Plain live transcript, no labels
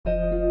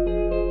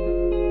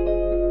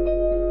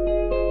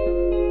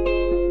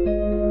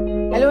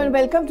and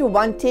welcome to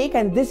One Take,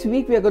 and this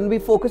week we are going to be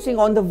focusing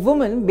on the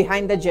woman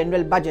behind the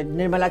general budget,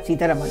 Nirmala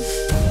Sitharaman.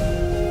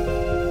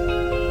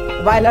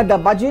 While the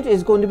budget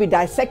is going to be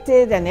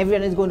dissected and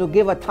everyone is going to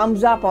give a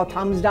thumbs up or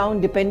thumbs down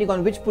depending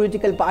on which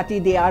political party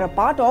they are a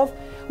part of,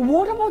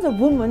 what about the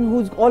woman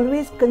who's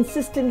always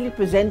consistently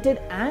presented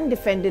and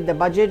defended the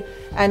budget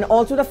and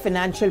also the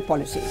financial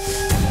policy?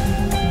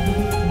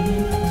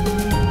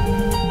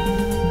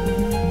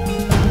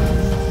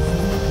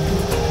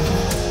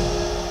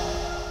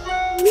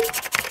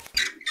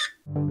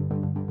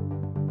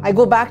 I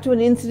go back to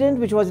an incident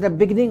which was at the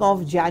beginning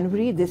of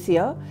January this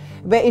year,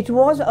 where it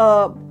was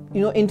a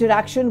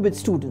interaction with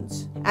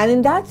students. And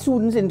in that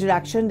students'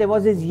 interaction, there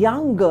was this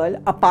young girl,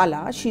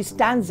 Apala. She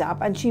stands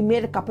up and she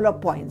made a couple of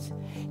points.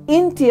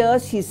 In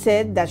tears, she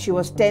said that she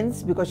was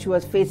tense because she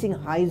was facing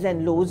highs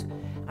and lows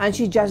and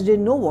she just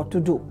didn't know what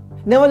to do.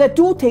 Now, there were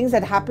two things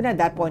that happened at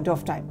that point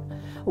of time.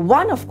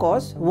 One, of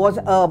course, was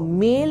a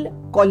male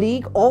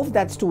colleague of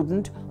that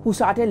student who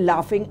started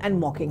laughing and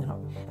mocking her.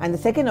 And the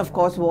second, of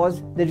course,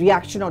 was the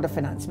reaction of the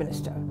finance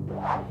minister.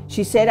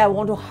 She said, "I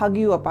want to hug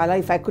you, Apala,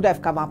 if I could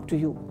have come up to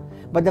you.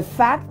 But the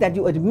fact that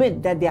you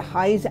admit that there are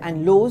highs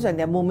and lows and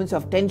there are moments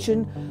of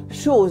tension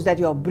shows that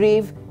you're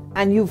brave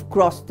and you've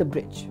crossed the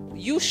bridge."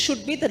 You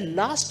should be the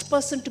last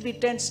person to be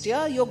tensed.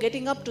 Yeah, you're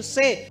getting up to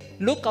say,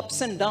 look,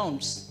 ups and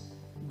downs.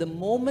 The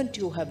moment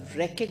you have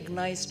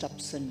recognized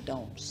ups and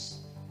downs,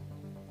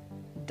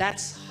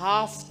 that's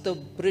half the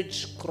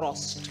bridge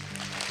crossed.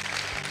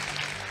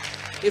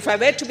 If I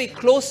were to be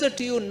closer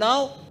to you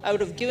now, I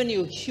would have given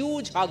you a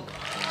huge hug.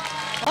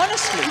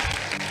 Honestly.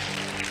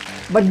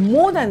 But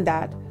more than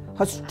that,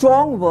 her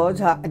strong words,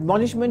 her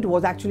admonishment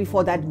was actually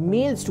for that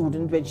male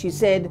student when she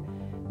said,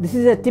 "This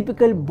is a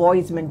typical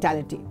boy's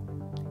mentality.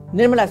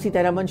 Nirmala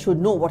Sitharaman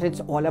should know what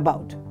it's all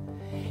about."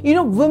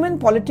 Women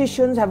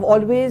politicians have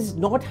always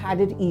not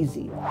had it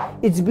easy.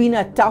 It's been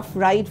a tough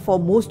ride for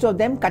most of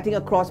them, cutting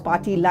across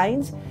party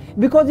lines,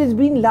 because it's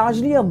been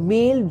largely a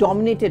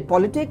male-dominated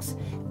politics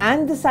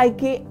and the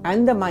psyche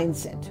and the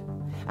mindset.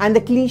 And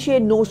the cliche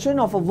notion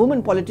of a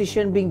woman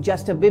politician being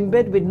just a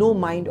bimbit with no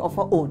mind of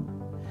her own.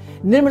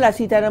 Nirmala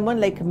Sitharaman,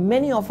 like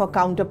many of her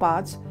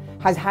counterparts,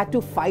 has had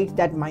to fight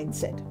that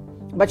mindset.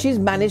 But she's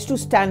managed to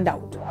stand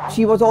out.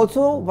 She was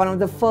also one of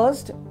the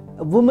first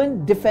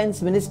women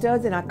defense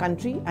ministers in our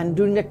country, and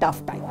during the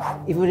tough times.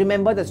 If you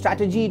remember the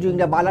strategy during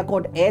the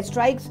Balakot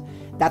airstrikes,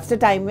 that's the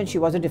time when she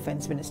was a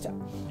defense minister.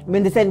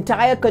 When this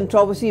entire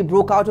controversy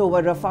broke out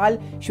over Rafale,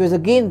 she was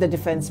again the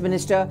defense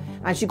minister,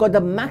 and she got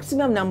the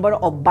maximum number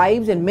of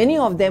bribes, and many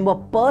of them were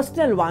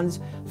personal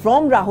ones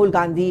from Rahul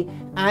Gandhi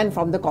and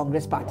from the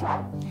Congress party.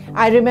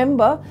 I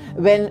remember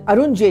when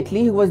Arun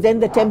Jaitley, who was then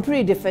the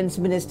temporary defense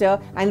minister,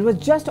 and it was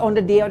just on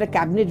the day of the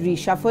cabinet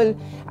reshuffle,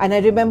 and I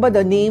remember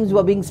the names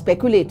were being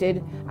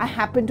speculated, I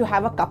happened to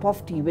have a cup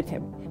of tea with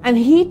him. And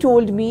he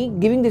told me,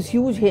 giving this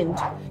huge hint,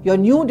 your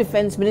new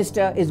defense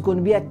minister is going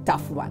to be a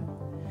tough one.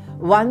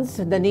 Once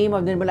the name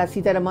of Nirmala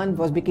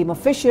Sitharaman became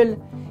official,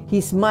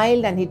 he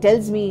smiled and he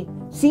tells me,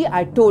 "See,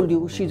 I told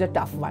you she's a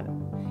tough one."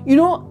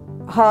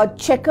 Her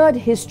checkered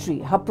history,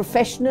 her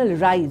professional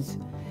rise,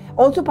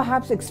 also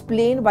perhaps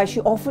explain why she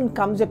often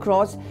comes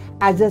across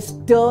as a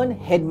stern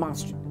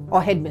headmaster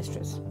or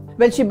headmistress.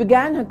 Well, she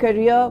began her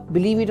career,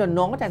 believe it or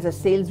not, as a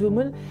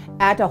saleswoman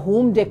at a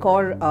home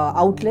decor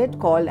outlet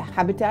called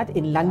Habitat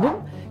in London.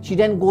 She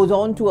then goes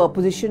on to a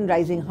position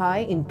rising high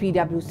in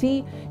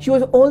PwC. She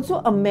was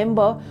also a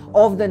member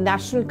of the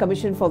National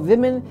Commission for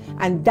Women,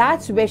 and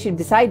that's where she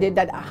decided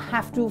that I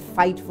have to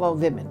fight for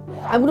women.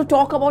 I'm going to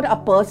talk about her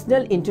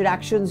personal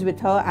interactions with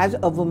her as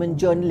a woman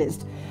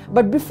journalist.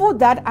 But before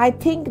that, I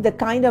think the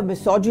kind of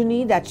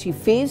misogyny that she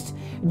faced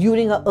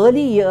during her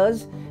early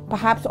years,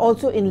 perhaps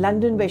also in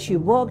London where she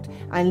worked,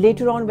 and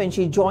later on when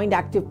she joined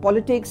active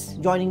politics,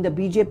 joining the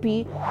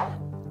BJP,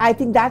 I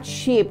think that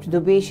shaped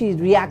the way she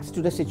reacts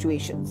to the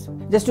situations.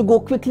 Just to go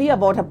quickly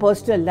about her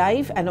personal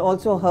life and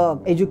also her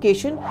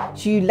education,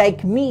 she,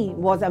 like me,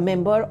 was a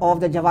member of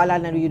the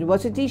Jawaharlal Nehru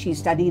University. She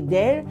studied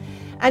there.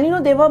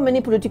 And there were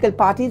many political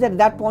parties at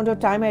that point of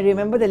time. I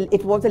remember that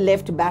it was a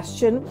left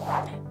bastion.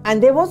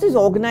 And there was this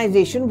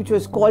organization which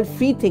was called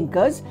Free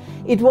Thinkers.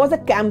 It was a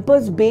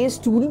campus-based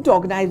student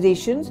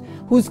organization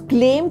whose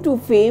claim to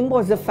fame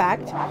was the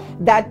fact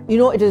that,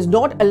 it is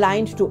not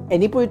aligned to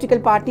any political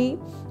party.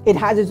 It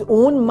has its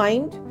own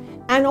mind,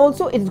 and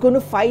also it's going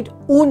to fight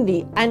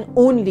only and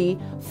only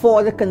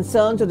for the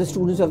concerns of the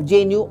students of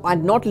JNU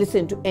and not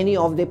listen to any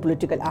of their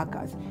political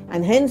arcas.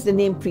 And hence the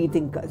name Free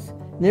Thinkers.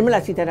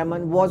 Nirmala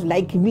Sitharaman was,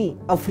 like me,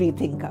 a free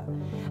thinker.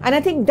 And I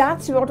think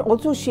that's what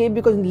also shaped,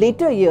 because in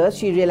later years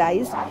she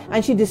realized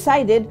and she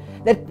decided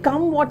that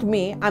come what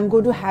may, I'm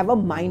going to have a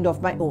mind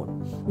of my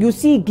own. You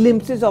see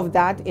glimpses of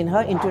that in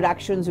her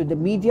interactions with the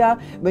media,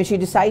 when she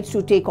decides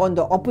to take on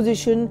the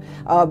opposition,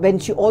 when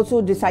she also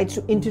decides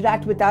to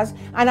interact with us.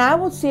 And I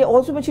would say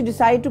also when she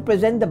decided to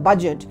present the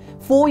budget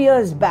 4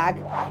 years back,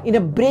 in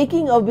a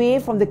breaking away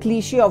from the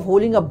cliche of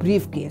holding a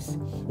briefcase.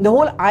 The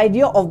whole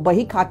idea of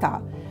Bahi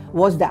Khata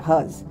was that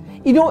hers.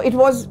 You know, it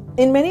was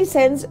in many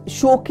sense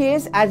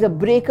showcased as a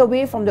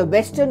breakaway from the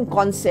Western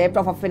concept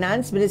of a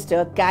finance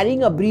minister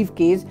carrying a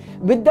briefcase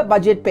with the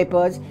budget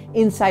papers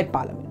inside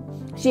Parliament.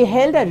 She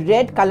held a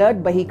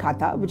red-coloured bahi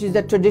khata, which is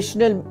the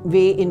traditional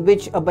way in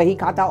which a bahi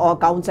khata or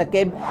accounts are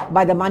kept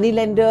by the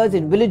moneylenders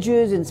in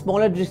villages, in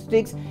smaller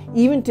districts.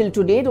 Even till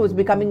today, it was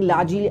becoming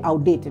largely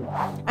outdated.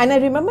 And I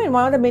remember in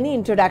one of the many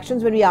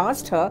interactions when we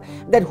asked her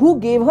that who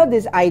gave her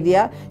this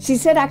idea, she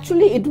said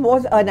actually it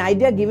was an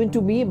idea given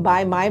to me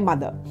by my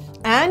mother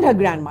and her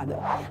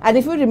grandmother. And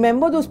if you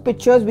remember those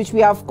pictures, which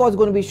we are of course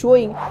going to be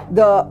showing,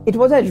 it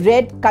was a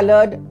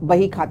red-coloured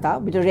bahi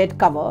khata with a red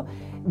cover.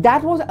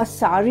 That was a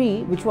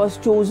sari which was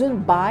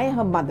chosen by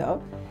her mother,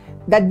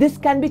 that this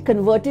can be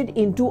converted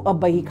into a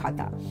bahi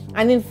khata.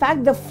 And in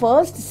fact, the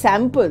first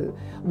sample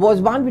was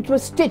one which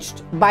was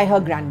stitched by her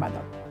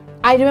grandmother.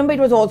 I remember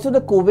it was also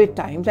the COVID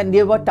times and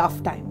they were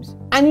tough times.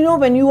 And you know,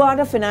 when you are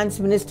a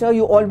finance minister,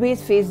 you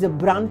always face the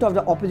brunt of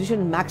the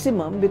opposition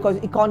maximum, because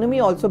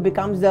economy also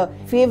becomes the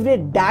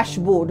favorite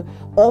dashboard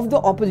of the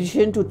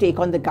opposition to take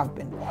on the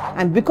government.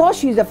 And because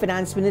she is a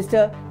finance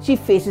minister, she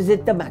faces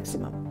it the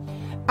maximum.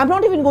 I'm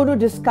not even going to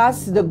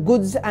discuss the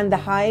goods and the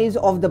highs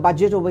of the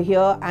budget over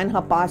here and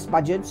her past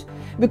budgets,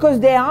 because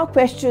there are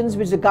questions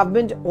which the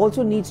government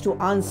also needs to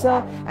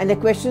answer, and the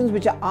questions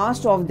which are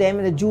asked of them,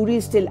 and the jury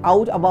is still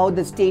out about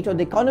the state of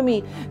the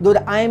economy, though the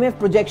IMF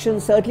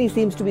projection certainly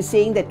seems to be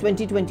saying that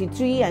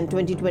 2023 and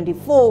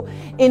 2024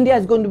 India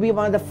is going to be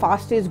one of the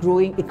fastest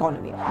growing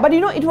economy. But you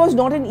know, it was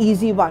not an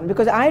easy one,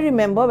 because I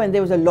remember when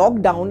there was a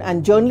lockdown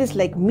and journalists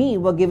like me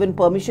were given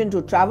permission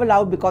to travel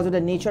out because of the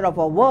nature of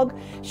her work,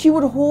 she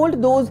would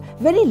hold those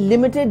very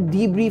limited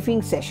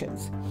debriefing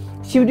sessions.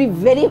 She would be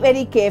very,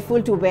 very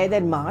careful to wear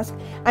that mask.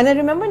 And I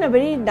remember in a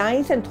very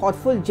nice and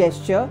thoughtful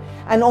gesture,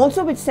 and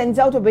also which sends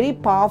out a very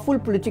powerful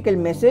political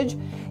message,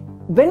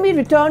 when we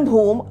returned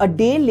home a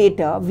day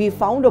later, we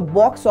found a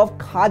box of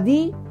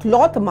khadi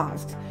cloth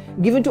masks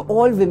given to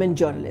all women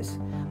journalists.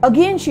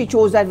 Again, she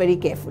chose that very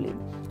carefully.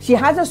 She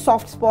has a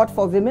soft spot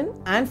for women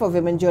and for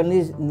women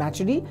journalists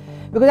naturally,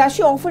 because as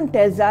she often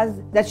tells us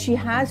that she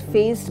has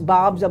faced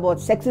barbs about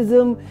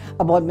sexism,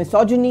 about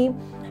misogyny,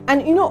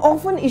 and you know,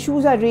 often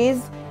issues are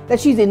raised that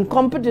she's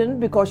incompetent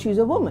because she's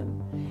a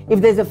woman.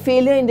 If there's a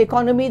failure in the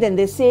economy, then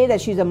they say that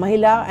she's a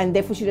mahila and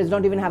therefore she does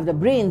not even have the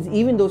brains,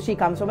 even though she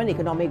comes from an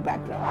economic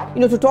background.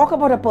 You know, to talk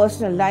about her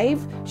personal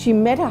life, she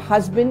met her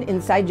husband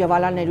inside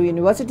Jawaharlal Nehru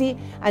University,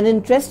 and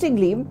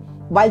interestingly,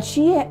 while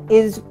she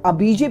is a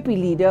BJP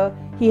leader,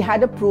 he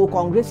had a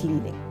pro-Congress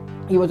leaning.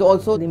 He was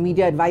also the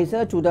media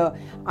advisor to the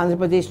Andhra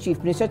Pradesh Chief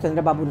Minister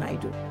Chandrababu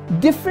Naidu.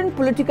 Different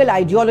political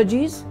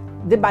ideologies,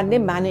 they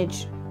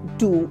managed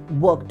to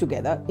work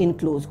together in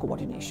close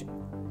coordination.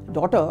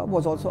 Daughter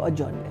was also a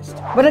journalist.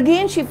 But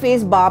again, she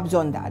faced barbs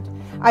on that.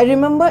 I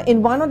remember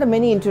in one of the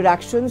many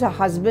interactions, her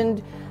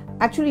husband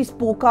actually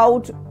spoke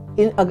out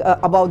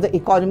about the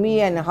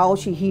economy and how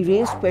he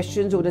raised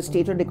questions over the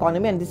state of the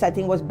economy, and this I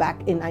think was back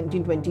in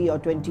 1920 or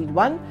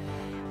 21.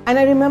 And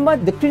I remember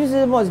the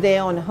criticism was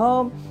there on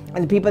her,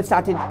 and people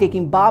started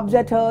taking barbs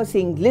at her,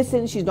 saying,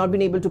 listen, she's not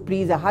been able to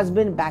please her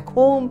husband back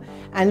home,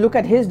 and look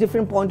at his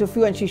different point of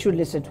view, and she should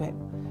listen to him.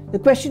 The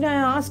question I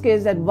ask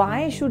is that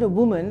why should a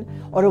woman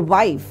or a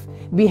wife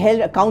be held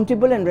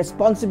accountable and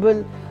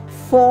responsible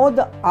for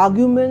the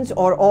arguments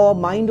or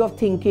mind of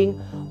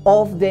thinking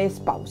of their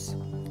spouse?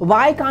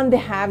 Why can't they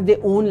have their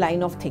own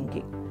line of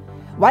thinking?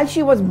 While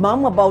she was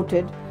mum about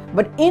it,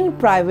 but in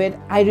private,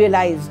 I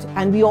realized,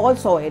 and we all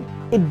saw it,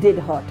 it did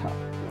hurt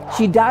her.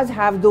 She does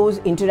have those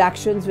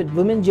interactions with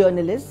women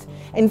journalists.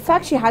 In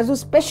fact, she has those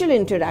special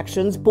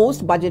interactions,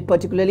 post-budget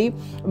particularly,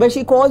 where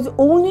she calls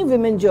only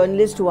women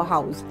journalists to her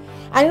house.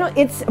 And you know,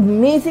 it's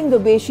amazing the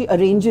way she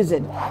arranges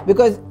it,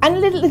 because,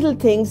 and little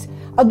things,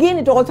 again,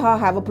 it also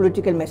have a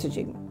political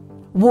messaging.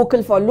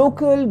 Vocal for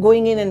local,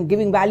 going in and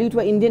giving value to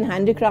her Indian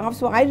handicrafts.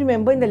 So I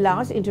remember in the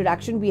last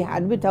interaction we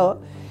had with her,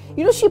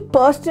 you know, she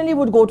personally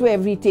would go to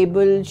every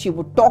table, she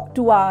would talk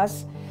to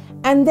us.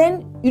 And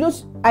then, you know,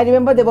 I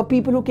remember there were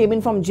people who came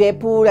in from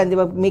Jaipur and they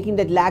were making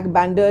that lag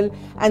bandle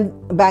and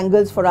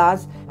bangles for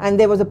us. And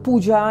there was a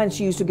puja and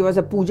she used to give us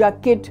a puja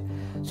kit.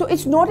 So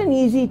it's not an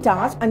easy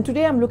task. And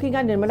today I'm looking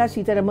at Nirmala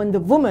Sitharaman, the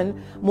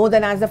woman, more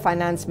than as the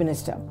finance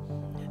minister.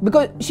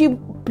 Because she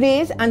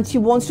plays and she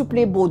wants to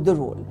play both the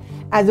role.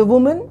 As a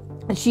woman,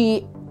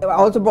 she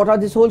also brought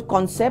out this whole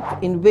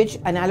concept in which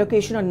an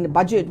allocation on the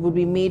budget would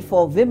be made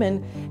for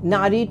women.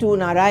 Nari to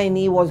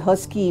Narayani was her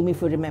scheme,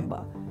 if you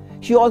remember.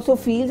 She also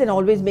feels and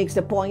always makes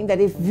the point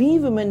that if we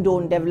women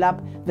don't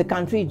develop, the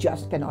country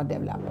just cannot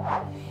develop.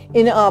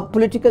 In a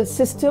political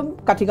system,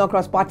 cutting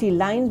across party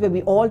lines, where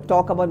we all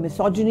talk about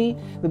misogyny,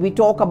 where we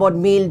talk about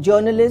male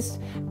journalists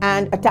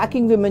and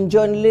attacking women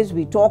journalists,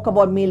 we talk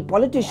about male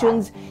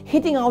politicians,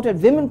 hitting out at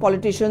women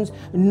politicians,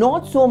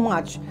 not so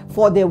much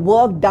for their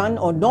work done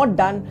or not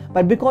done,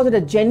 but because of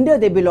the gender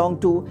they belong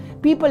to,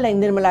 people like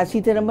Nirmala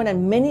Sitharaman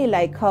and many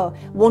like her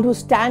want to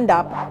stand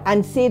up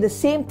and say the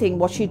same thing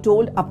what she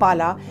told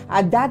Apala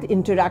at that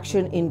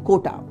interaction in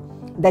Kota,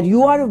 that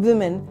you are a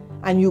woman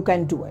and you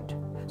can do it.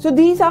 So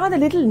these are the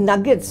little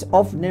nuggets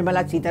of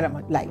Nirmala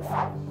Sitharaman life.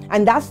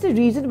 And that's the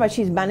reason why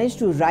she's managed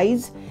to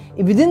rise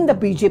within the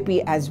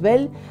BJP as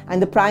well. And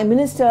the Prime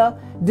Minister,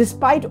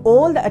 despite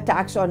all the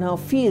attacks on her,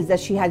 feels that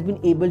she has been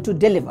able to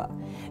deliver.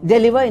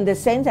 Deliver in the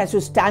sense as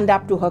to stand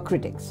up to her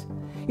critics.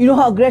 You know,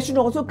 her aggression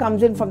also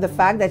comes in from the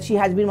fact that she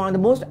has been one of the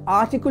most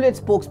articulate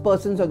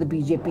spokespersons of the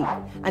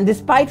BJP. And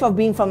despite of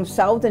being from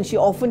South and she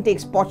often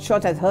takes pot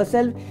shots at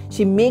herself,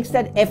 she makes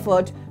that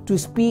effort to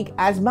speak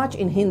as much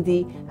in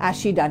Hindi as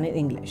she done in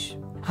English.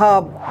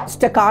 Her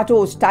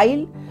staccato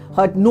style,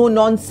 her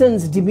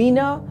no-nonsense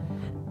demeanor,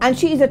 and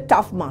she is a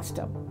tough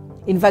master.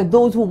 In fact,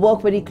 those who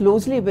work very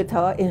closely with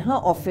her in her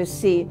office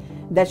say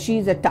that she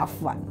is a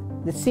tough one.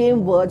 The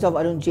same words of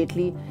Arun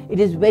Jaitley, it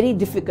is very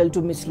difficult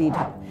to mislead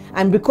her.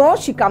 And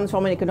because she comes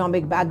from an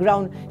economic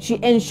background, she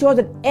ensures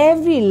that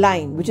every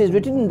line which is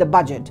written in the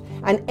budget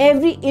and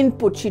every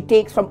input she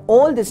takes from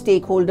all the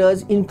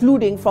stakeholders,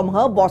 including from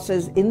her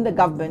bosses in the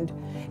government,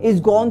 is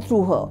gone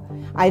through her.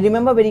 I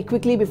remember very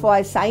quickly before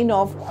I sign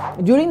off,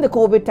 during the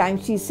COVID time,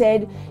 she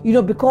said, you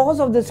know, because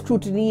of the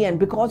scrutiny and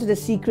because of the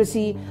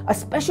secrecy, a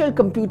special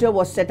computer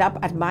was set up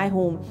at my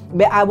home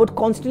where I would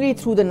constantly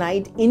through the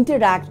night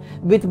interact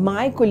with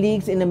my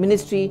colleagues in the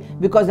ministry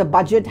because the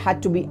budget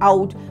had to be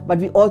out, but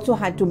we also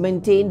had to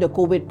maintain the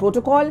COVID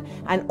protocol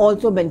and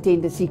also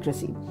maintain the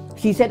secrecy.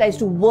 She said I used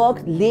to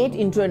work late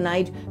into the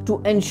night to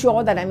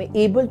ensure that I'm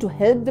able to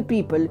help the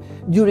people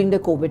during the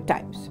COVID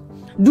times.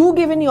 Do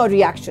give in your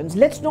reactions.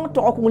 Let's not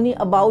talk only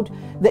about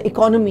the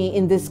economy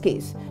in this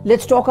case.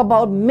 Let's talk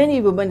about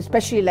many women,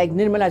 especially like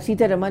Nirmala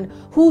Sitharaman,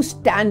 who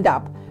stand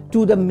up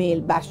to the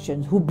male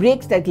bastions, who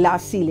breaks their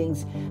glass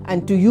ceilings.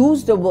 And to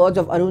use the words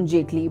of Arun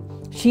Jaitley,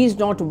 she's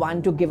not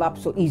one to give up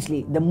so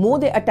easily. The more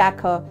they attack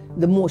her,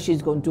 the more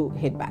she's going to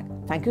hit back.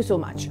 Thank you so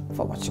much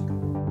for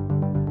watching.